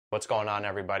What's going on,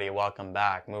 everybody? Welcome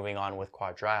back. Moving on with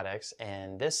quadratics.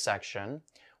 In this section,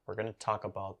 we're going to talk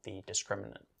about the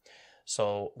discriminant.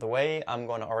 So the way I'm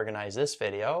going to organize this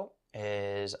video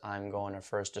is I'm going to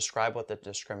first describe what the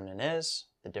discriminant is,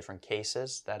 the different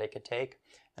cases that it could take,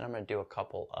 and I'm going to do a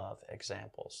couple of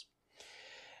examples.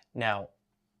 Now,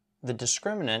 the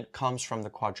discriminant comes from the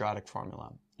quadratic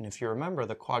formula. And if you remember,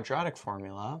 the quadratic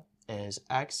formula is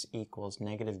x equals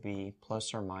negative b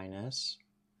plus or minus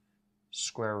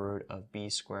square root of b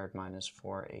squared minus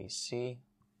 4ac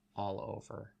all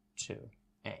over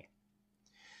 2a.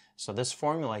 So this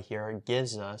formula here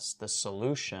gives us the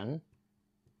solution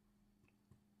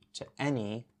to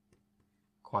any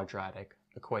quadratic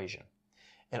equation.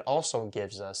 It also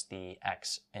gives us the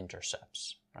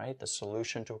x-intercepts, right? The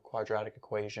solution to a quadratic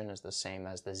equation is the same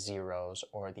as the zeros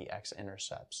or the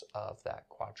x-intercepts of that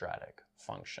quadratic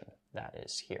function that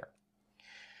is here.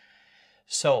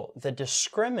 So the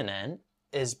discriminant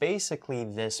is basically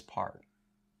this part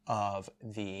of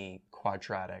the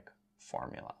quadratic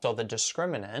formula. So the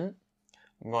discriminant,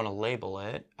 I'm going to label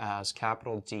it as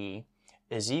capital D,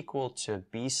 is equal to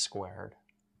b squared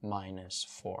minus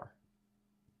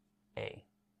 4ac.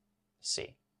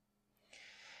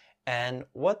 And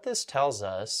what this tells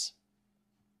us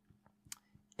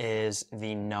is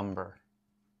the number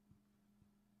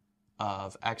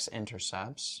of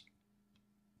x-intercepts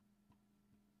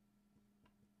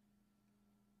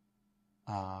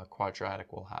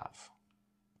quadratic will have.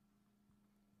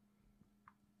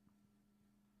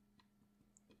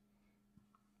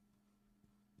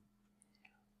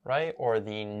 Right? Or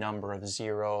the number of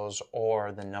zeros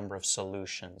or the number of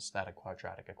solutions that a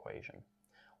quadratic equation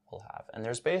will have. And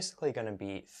there's basically going to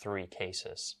be three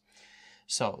cases.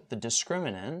 So the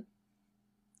discriminant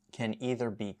can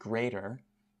either be greater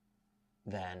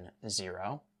than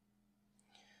 0.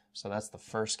 So that's the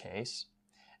first case.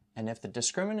 And if the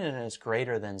discriminant is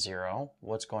greater than 0,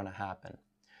 what's going to happen?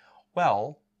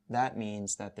 Well, that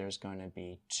means that there's going to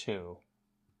be 2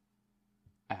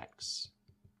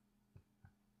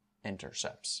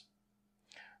 x-intercepts,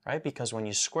 right? Because when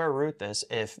you square root this,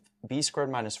 if b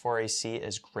squared minus 4ac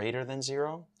is greater than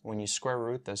 0, when you square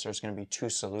root this, there's going to be 2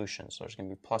 solutions. So there's going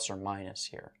to be plus or minus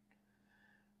here,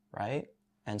 right?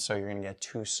 And so you're going to get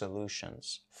 2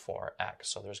 solutions for x.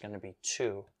 So there's going to be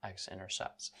 2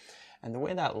 x-intercepts. And the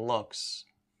way that looks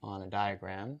on a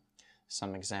diagram,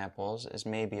 some examples, is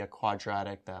maybe a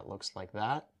quadratic that looks like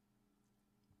that,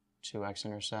 2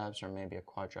 x-intercepts, or maybe a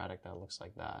quadratic that looks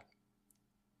like that.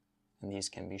 And these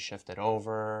can be shifted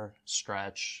over,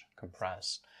 stretch,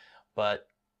 compress.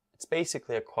 But it's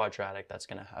basically a quadratic that's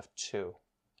going to have 2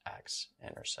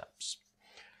 x-intercepts,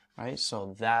 right?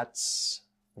 So that's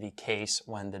the case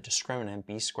when the discriminant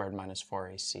b squared minus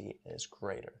 4ac is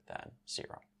greater than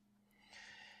 0.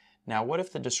 Now, what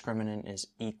if the discriminant is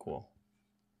equal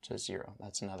to 0?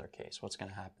 That's another case. What's going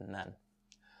to happen then?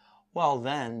 Well,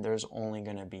 then there's only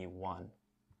going to be 1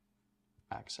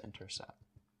 x-intercept.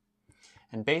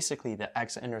 And basically, the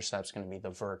x-intercept is going to be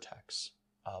the vertex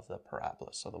of the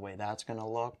parabola. So the way that's going to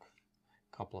look,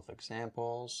 a couple of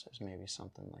examples, is maybe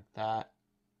something like that,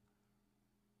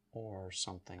 or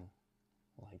something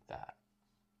like that,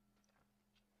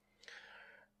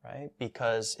 right?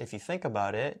 Because if you think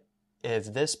about it,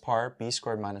 if this part, b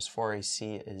squared minus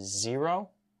 4ac, is 0,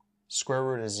 square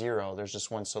root is 0, there's just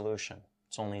one solution.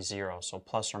 It's only 0. So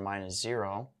plus or minus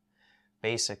 0,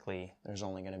 basically, there's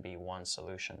only going to be one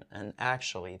solution. And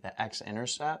actually, the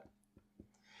x-intercept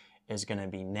is going to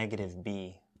be negative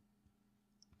b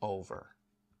over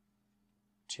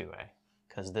 2a.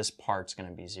 Because this part's going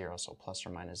to be 0, so plus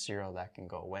or minus 0, that can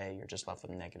go away. You're just left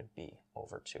with negative b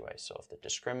over 2a. So if the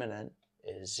discriminant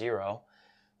is 0,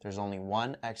 there's only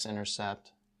one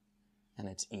x-intercept, and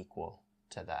it's equal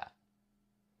to that.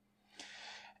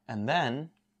 And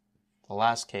then, the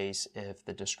last case, if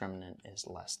the discriminant is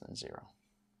less than 0.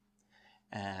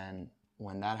 And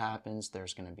when that happens,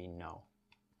 there's going to be no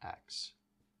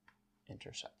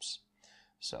x-intercepts.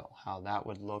 So how that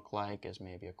would look like is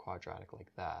maybe a quadratic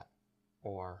like that,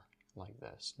 or like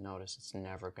this. Notice it's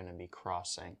never going to be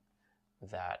crossing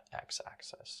that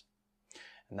x-axis.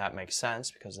 And that makes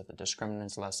sense because if the discriminant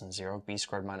is less than 0, b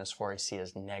squared minus 4ac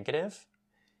is negative.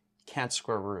 You can't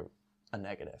square root a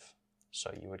negative.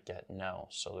 So you would get no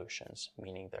solutions,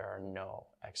 meaning there are no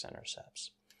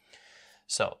x-intercepts.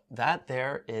 So that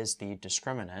there is the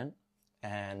discriminant,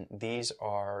 and these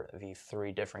are the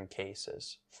 3 different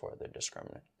cases for the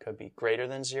discriminant. Could be greater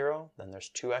than 0, then there's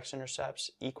 2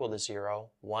 x-intercepts, equal to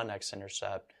 0, 1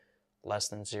 x-intercept, less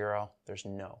than 0, there's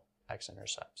no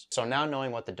x-intercepts. So now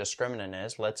knowing what the discriminant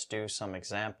is, let's do some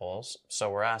examples. So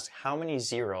we're asked, how many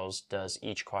zeros does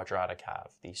each quadratic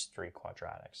have, these three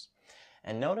quadratics?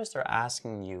 And notice they're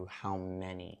asking you how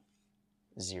many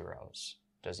zeros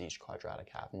does each quadratic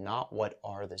have, not what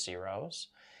are the zeros.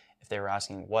 If they were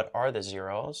asking what are the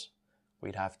zeros,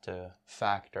 we'd have to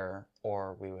factor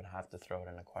or we would have to throw it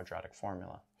in a quadratic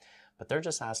formula. But they're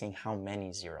just asking how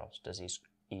many zeros does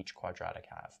each quadratic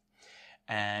have.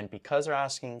 And because they're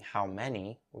asking how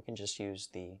many, we can just use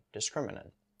the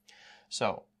discriminant.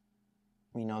 So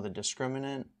we know the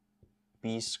discriminant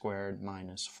b squared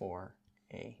minus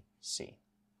 4ac.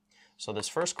 So this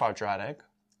first quadratic,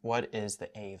 what is the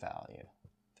a value?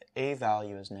 The a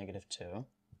value is -2.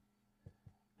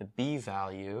 The b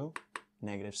value,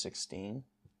 -16.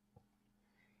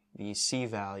 The c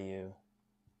value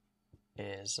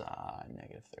is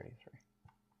 -33.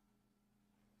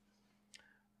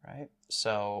 Right?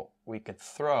 So we could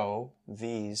throw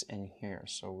these in here.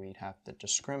 So we'd have the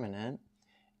discriminant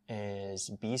is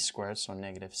b squared, so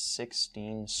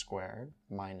 -16 squared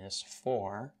minus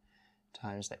 4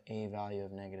 times the a value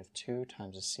of -2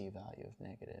 times the c value of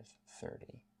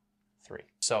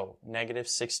 -33. So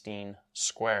 -16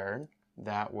 squared,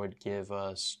 that would give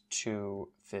us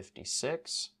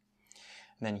 256.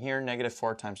 And then here,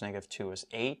 -4 times -2 is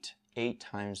 8. 8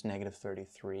 times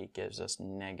 -33 gives us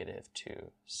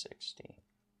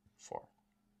 -264.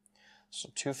 So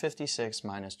 256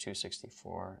 minus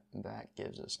 264, that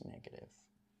gives us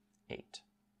 -8.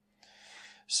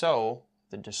 So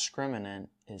the discriminant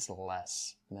is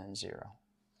less than 0.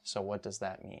 So what does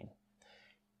that mean?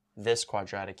 This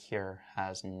quadratic here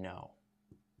has no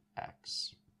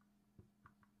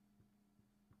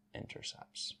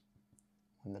x-intercepts.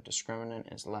 When the discriminant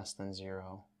is less than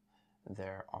 0,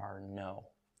 there are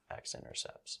no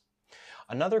x-intercepts.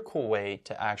 Another cool way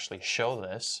to actually show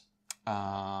this,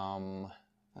 let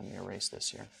me erase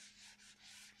this here,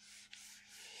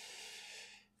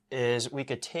 is we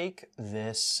could take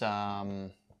this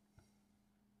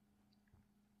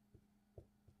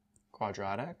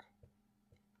quadratic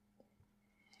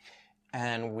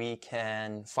and we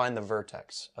can find the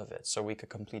vertex of it. So we could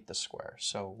complete the square.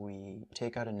 So we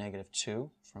take out a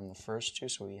 -2 from the first two.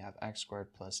 So we have x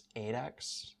squared plus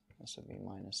 8x. This would be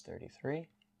 -33.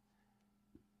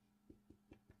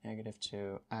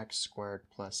 -2, x squared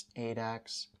plus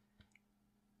 8x.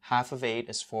 Half of 8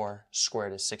 is 4,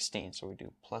 squared is 16. So we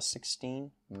do plus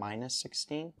 16 minus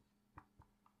 16,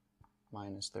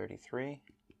 minus 33.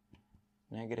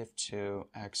 -2,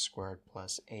 x squared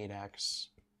plus 8x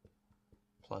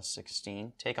plus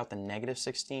 16. Take out the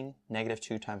 -16.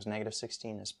 -2 times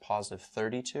 -16 is positive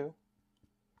 32.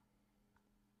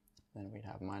 Then we'd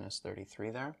have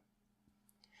 -33 there.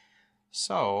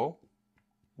 So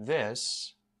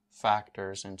this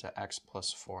factors into x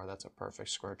plus 4. That's a perfect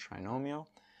square trinomial.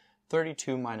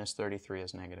 32 minus 33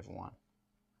 is -1.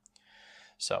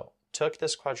 So took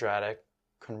this quadratic,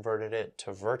 converted it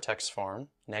to vertex form,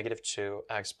 -2,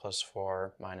 x plus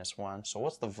 4 minus 1. So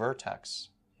what's the vertex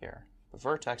here? The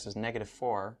vertex is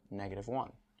 -4,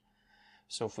 -1.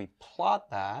 So if we plot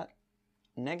that,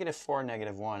 -4,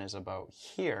 -1 is about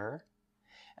here.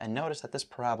 And notice that this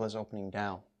parabola is opening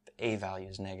down. The a value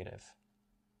is negative.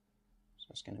 So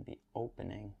it's going to be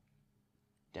opening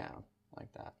down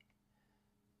like that.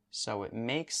 So it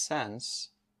makes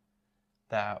sense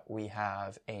that we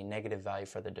have a negative value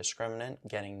for the discriminant,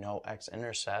 getting no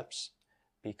x-intercepts,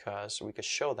 because we could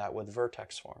show that with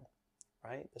vertex form.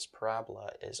 Right? This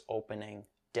parabola is opening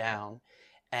down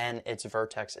and its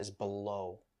vertex is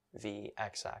below the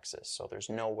x-axis. So there's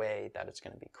no way that it's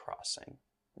going to be crossing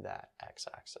that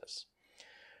x-axis.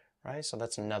 Right? So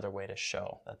that's another way to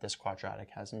show that this quadratic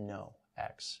has no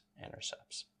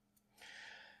x-intercepts.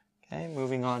 Okay,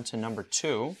 moving on to number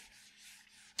 2.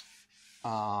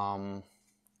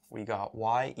 We got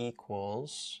y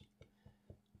equals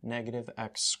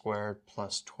 -x squared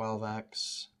plus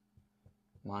 12x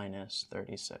minus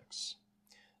 36.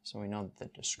 So we know that the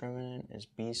discriminant is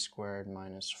b squared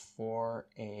minus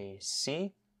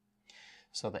 4ac.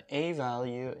 So the a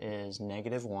value is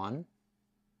 -1,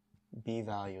 b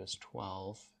value is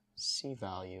 12, c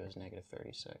value is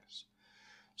 -36.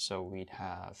 So we'd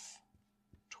have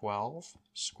 12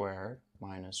 squared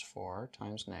minus 4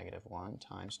 times -1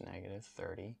 times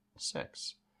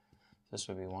 -36. This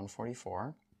would be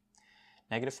 144.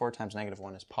 -4 times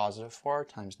 -1 is positive 4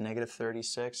 times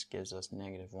 -36 gives us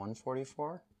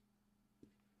 -144.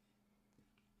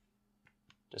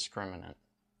 Discriminant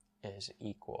is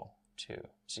equal to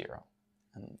 0.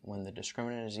 And when the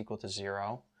discriminant is equal to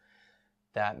 0,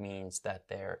 that means that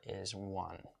there is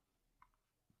one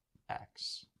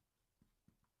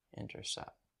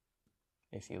x-intercept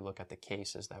if you look at the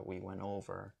cases that we went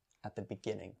over at the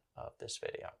beginning of this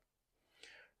video,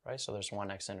 right? So there's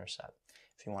one x-intercept.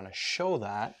 If you want to show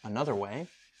that another way,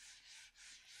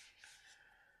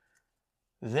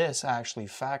 this actually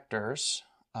factors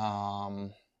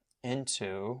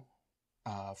into,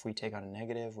 if we take out a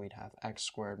negative, we'd have x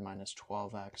squared minus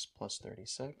 12x plus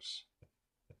 36.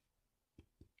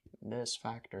 This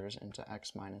factors into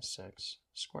x minus 6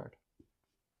 squared,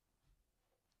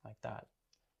 like that.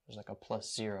 There's like a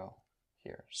plus 0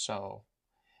 here. So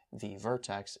the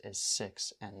vertex is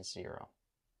 6 and 0,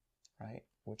 right?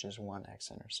 Which is one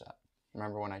x-intercept.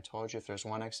 Remember when I told you if there's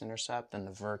one x-intercept, then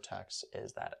the vertex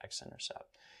is that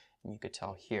x-intercept. And you could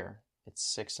tell here it's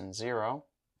 6 and 0,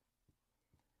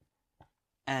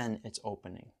 and it's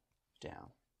opening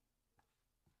down,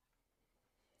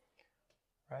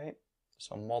 right?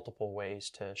 So multiple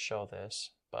ways to show this,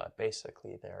 but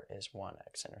basically there is one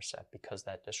x-intercept because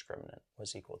that discriminant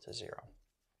was equal to 0.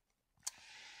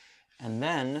 And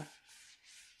then,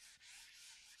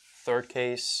 third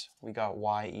case, we got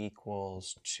y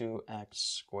equals 2x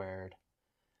squared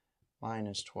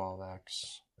minus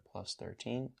 12x plus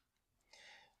 13.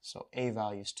 So a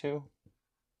value is 2,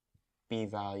 b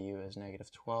value is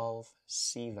negative 12,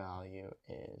 c value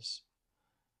is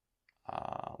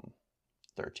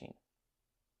 13.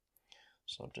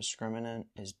 So discriminant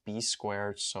is b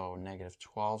squared, so negative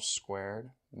 12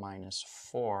 squared minus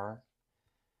 4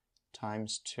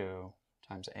 times 2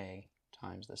 times a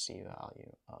times the c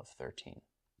value of 13.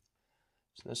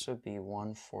 So this would be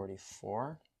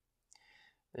 144.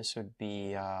 This would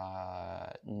be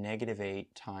negative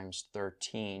 8 times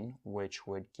 13, which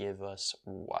would give us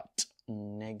what?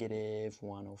 Negative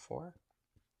 104,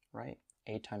 right?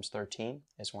 8 times 13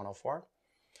 is 104.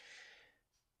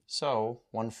 So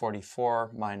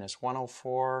 144 minus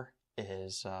 104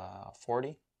 is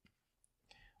 40,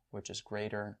 which is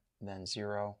greater than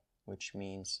 0, which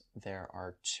means there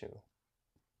are 2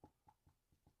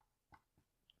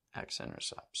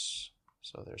 x-intercepts.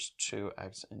 So there's 2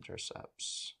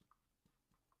 x-intercepts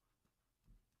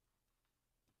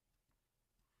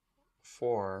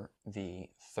for the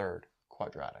third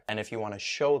quadratic. And if you want to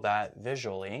show that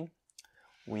visually,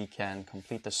 we can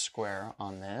complete the square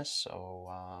on this.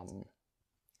 So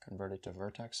convert it to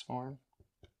vertex form.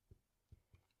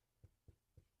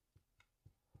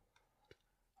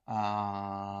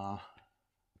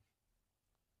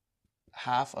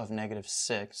 Half of negative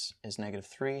 6 is negative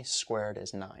 3, squared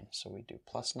is 9. So we do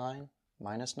plus 9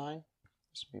 minus 9.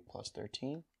 This would be plus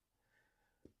 13.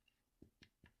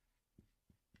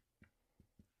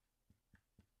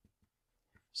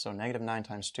 So negative 9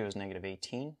 times 2 is negative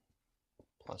 18.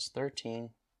 Plus 13,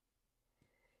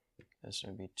 this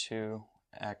would be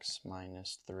 2x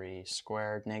minus 3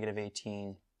 squared. Negative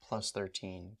 18 plus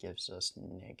 13 gives us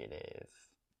negative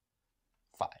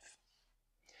 5.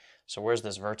 So where's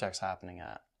this vertex happening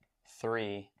at?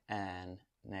 3 and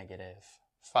negative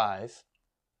 5.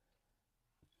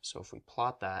 So if we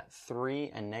plot that, 3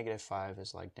 and negative 5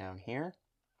 is like down here.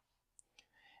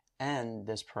 And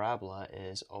this parabola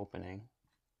is opening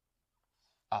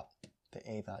up. The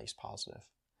a value is positive.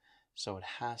 So it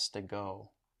has to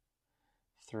go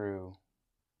through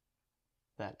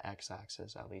that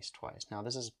x-axis at least twice. Now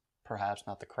this is perhaps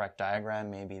not the correct diagram.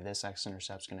 Maybe this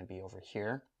x-intercept is going to be over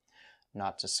here,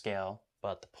 not to scale.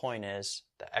 But the point is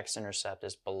the x-intercept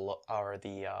is below, or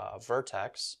the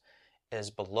vertex is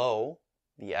below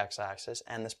the x-axis,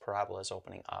 and this parabola is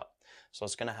opening up. So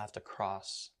it's going to have to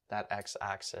cross that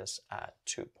x-axis at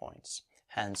 2 points.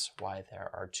 Hence why there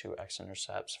are 2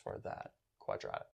 x-intercepts for that quadratic.